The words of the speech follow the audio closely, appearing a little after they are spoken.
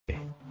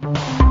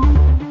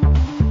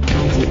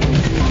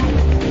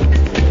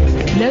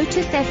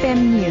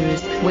FM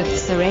News with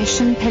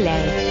Sureshan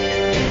Pillay.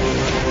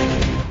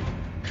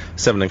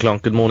 7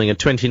 o'clock, good morning. A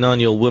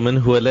 29-year-old woman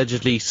who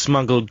allegedly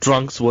smuggled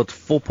drugs worth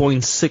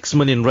 4.6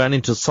 million rand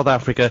into South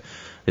Africa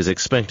is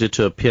expected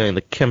to appear in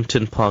the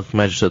Kempton Park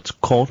Magistrates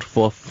Court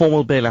for a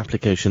formal bail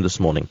application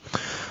this morning.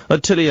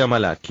 Atilia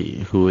Malaki,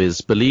 who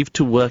is believed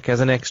to work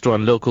as an extra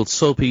on local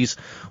soapies,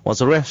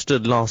 was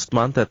arrested last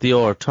month at the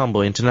OR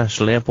Tambo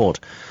International Airport.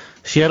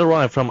 She had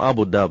arrived from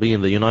Abu Dhabi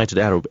in the United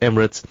Arab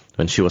Emirates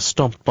when she was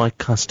stopped by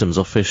customs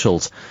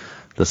officials.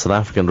 The South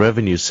African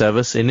Revenue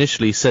Service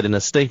initially said in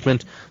a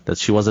statement that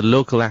she was a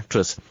local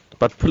actress,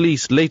 but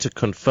police later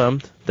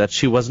confirmed that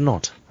she was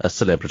not a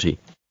celebrity.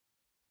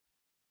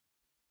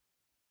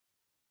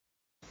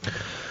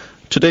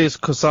 Today's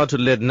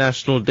COSATU-led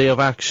National Day of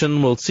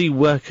Action will see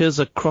workers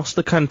across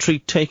the country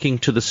taking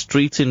to the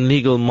streets in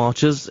legal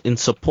marches in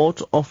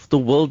support of the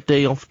World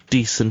Day of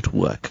Decent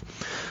Work.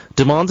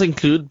 Demands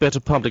include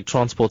better public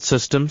transport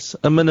systems,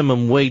 a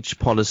minimum wage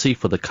policy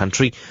for the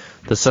country,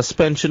 the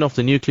suspension of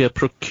the nuclear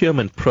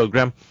procurement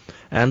program,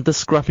 and the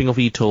scrapping of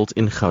e-tolls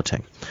in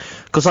Gauteng.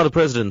 COSATU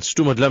President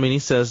Stuma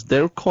Dlamini says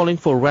they're calling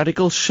for a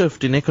radical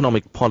shift in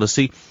economic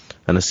policy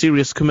and a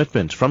serious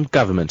commitment from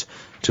government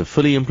to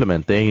fully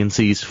implement the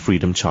ANC's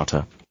Freedom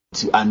Charter.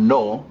 I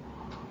know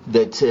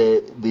that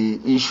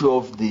the issue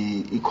of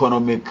the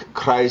economic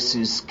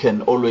crisis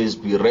can always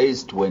be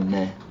raised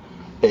when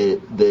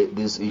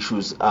these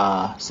issues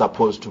are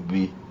supposed to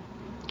be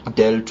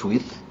dealt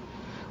with,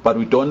 but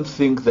we don't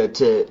think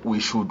that we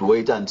should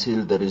wait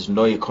until there is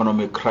no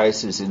economic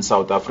crisis in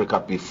South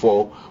Africa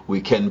before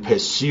we can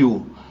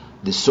pursue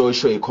the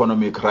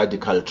socio-economic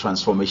radical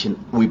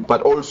transformation.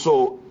 But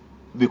also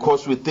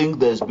because we think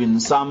there's been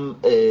some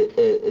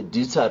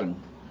deterring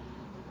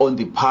on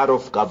the part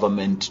of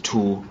government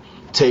to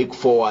take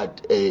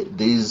forward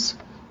these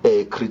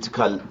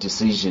critical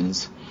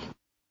decisions.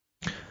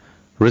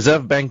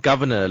 Reserve Bank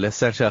Governor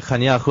Lesetja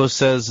Kganyago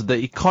says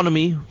the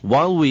economy,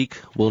 while weak,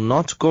 will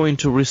not go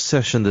into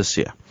recession this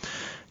year.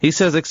 He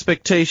says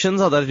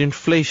expectations are that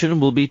inflation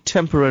will be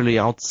temporarily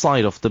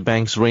outside of the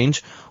bank's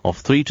range of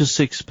 3 to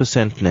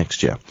 6%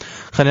 next year.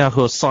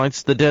 Kganyago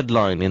cites the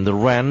decline in the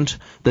rand,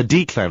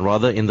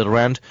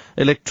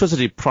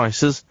 electricity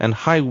prices and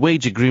high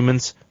wage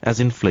agreements as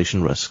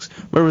inflation risks.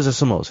 Marisa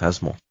Samos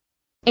has more.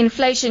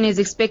 Inflation is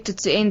expected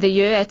to end the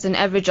year at an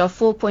average of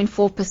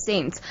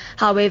 4.4%.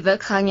 However,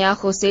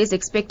 Kganyago says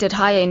expected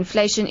higher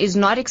inflation is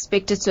not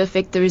expected to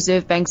affect the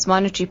Reserve Bank's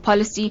monetary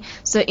policy,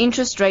 so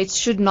interest rates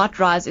should not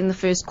rise in the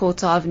first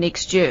quarter of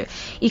next year.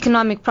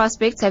 Economic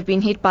prospects have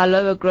been hit by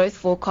lower growth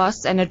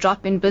forecasts and a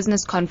drop in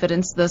business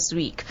confidence this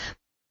week.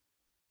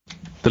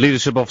 The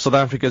leadership of South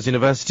Africa's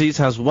universities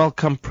has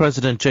welcomed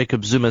President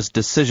Jacob Zuma's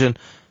decision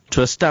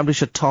to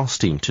establish a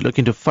task team to look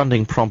into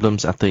funding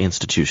problems at the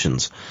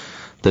institutions.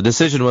 The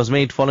decision was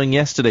made following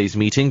yesterday's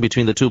meeting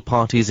between the two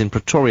parties in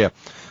Pretoria,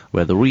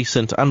 where the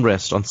recent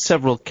unrest on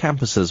several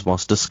campuses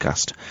was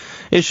discussed.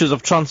 Issues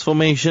of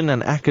transformation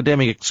and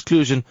academic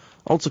exclusion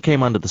also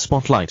came under the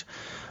spotlight.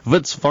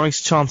 WIT's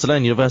Vice-Chancellor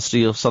and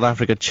University of South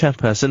Africa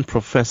Chairperson,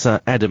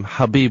 Professor Adam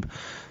Habib,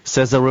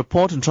 says a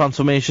report on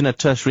transformation at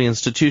tertiary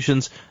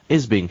institutions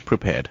is being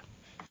prepared.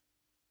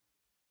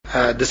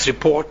 This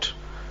report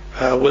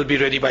will be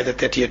ready by the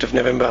 30th of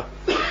November.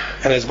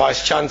 And as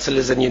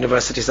Vice-Chancellors in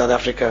University South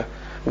Africa,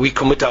 we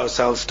commit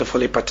ourselves to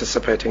fully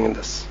participating in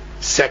this.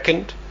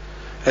 Second,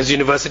 as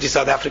University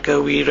South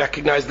Africa, we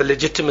recognize the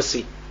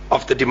legitimacy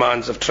of the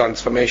demands of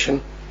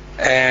transformation,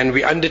 and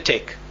we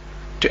undertake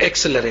to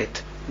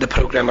accelerate the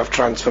program of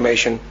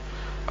transformation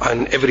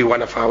on every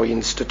one of our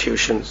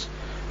institutions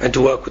and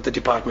to work with the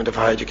Department of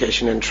Higher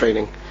Education and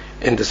Training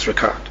in this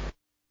regard.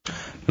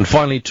 And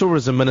finally,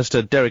 Tourism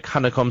Minister Derek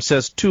Hanekom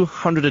says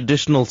 200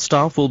 additional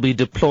staff will be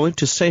deployed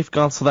to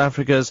safeguard South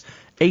Africa's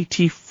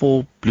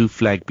 84 Blue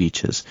Flag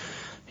beaches.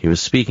 He was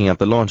speaking at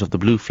the launch of the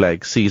Blue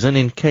Flag season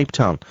in Cape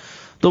Town.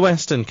 The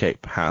Western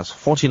Cape has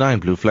 49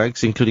 Blue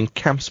Flags, including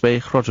Camps Bay,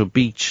 Grotto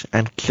Beach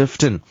and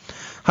Clifton.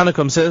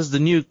 Hanekom says the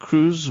new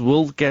crews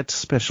will get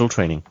special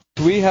training.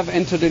 We have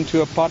entered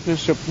into a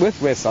partnership with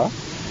WESA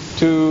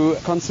to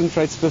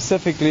concentrate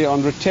specifically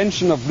on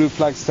retention of Blue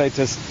Flag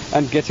status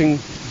and getting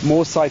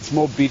more sites,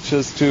 more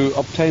beaches to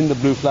obtain the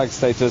Blue Flag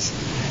status.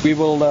 We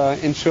will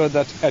ensure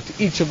that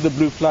at each of the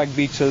Blue Flag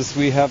beaches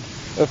we have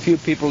a few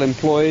people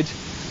employed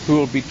who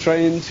will be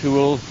trained, who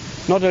will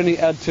not only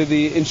add to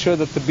ensure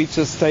that the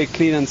beaches stay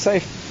clean and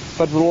safe,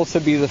 but will also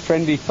be the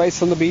friendly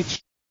face on the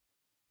beach.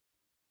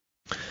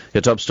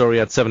 Your top story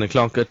at 7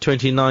 o'clock. A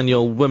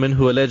 29-year-old woman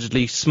who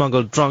allegedly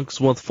smuggled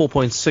drugs worth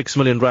 4.6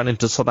 million rand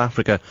into South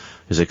Africa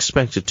is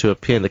expected to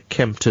appear in the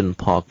Kempton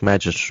Park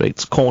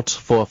Magistrates Court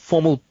for a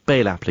formal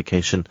bail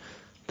application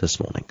this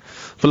morning.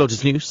 For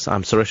Lotus News,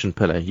 I'm Sureshan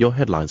Pillay. Your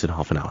headlines in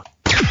half an hour.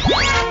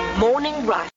 Morning Rush.